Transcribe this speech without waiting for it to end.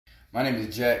My name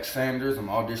is Jack Sanders. I'm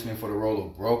auditioning for the role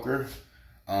of broker.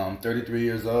 33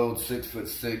 years old,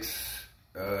 6'6"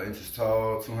 inches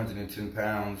tall, 210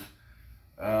 pounds.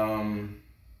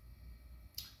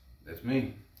 That's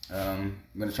me. I'm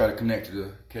gonna try to connect to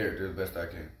the character the best I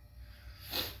can.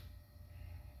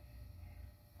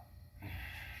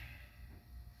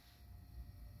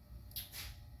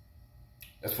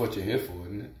 That's what you're here for,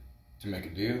 isn't it? To make a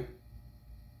deal.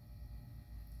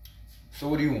 So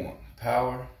what do you want?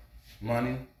 Power?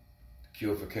 Money?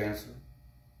 Cure for cancer?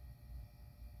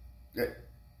 That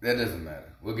doesn't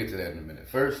matter. We'll get to that in a minute.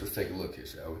 First, let's take a look here,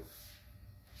 shall we?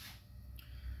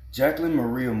 Jacqueline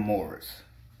Maria Morris.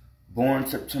 Born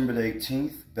September the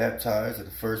 18th. Baptized at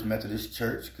the First Methodist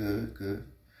Church. Good.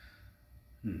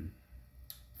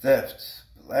 Theft,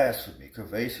 blasphemy,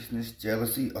 covetousness,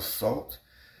 jealousy, assault.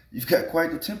 You've got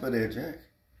quite the temper there, Jack.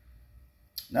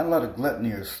 Not a lot of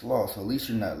gluttony or sloth, so at least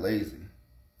you're not lazy.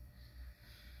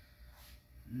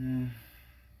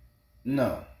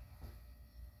 No.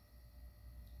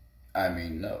 I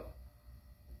mean, no.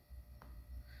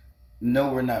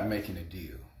 No, we're not making a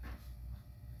deal.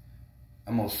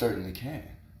 I most certainly can.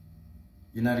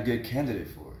 You're not a good candidate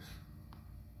for us.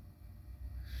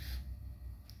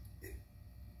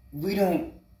 We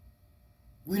don't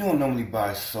normally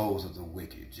buy souls of the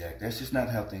wicked, Jack. That's just not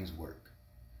how things work.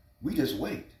 We just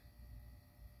wait.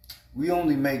 We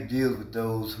only make deals with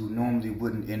those who normally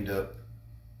wouldn't end up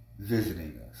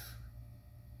visiting us.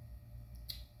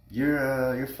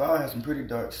 Your file has some pretty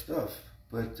dark stuff,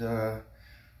 but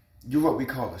you're what we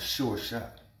call a sure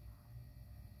shot.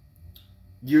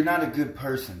 You're not a good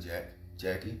person,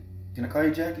 Jackie. Can I call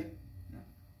you Jackie? No.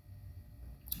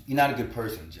 You're not a good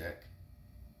person, Jack.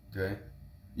 Okay?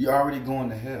 You're already going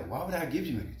to hell. Why would I give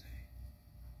you anything?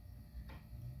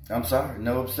 I'm sorry,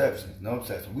 no exceptions, no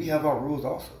exceptions. We have our rules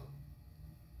also.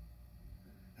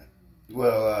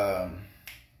 Well,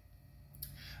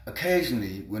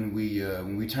 occasionally when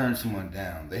we turn someone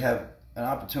down, they have an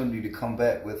opportunity to come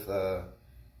back with a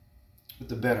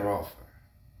better offer.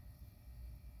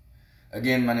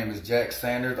 Again, my name is Jack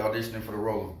Sanders, auditioning for the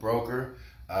role of broker.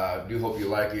 I do hope you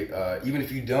like it. Even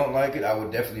if you don't like it, I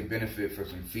would definitely benefit from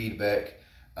some feedback,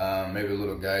 maybe a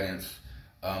little guidance.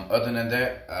 Other than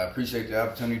that, I appreciate the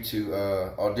opportunity to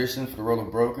audition for the role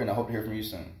of broker, and I hope to hear from you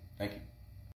soon. Thank you.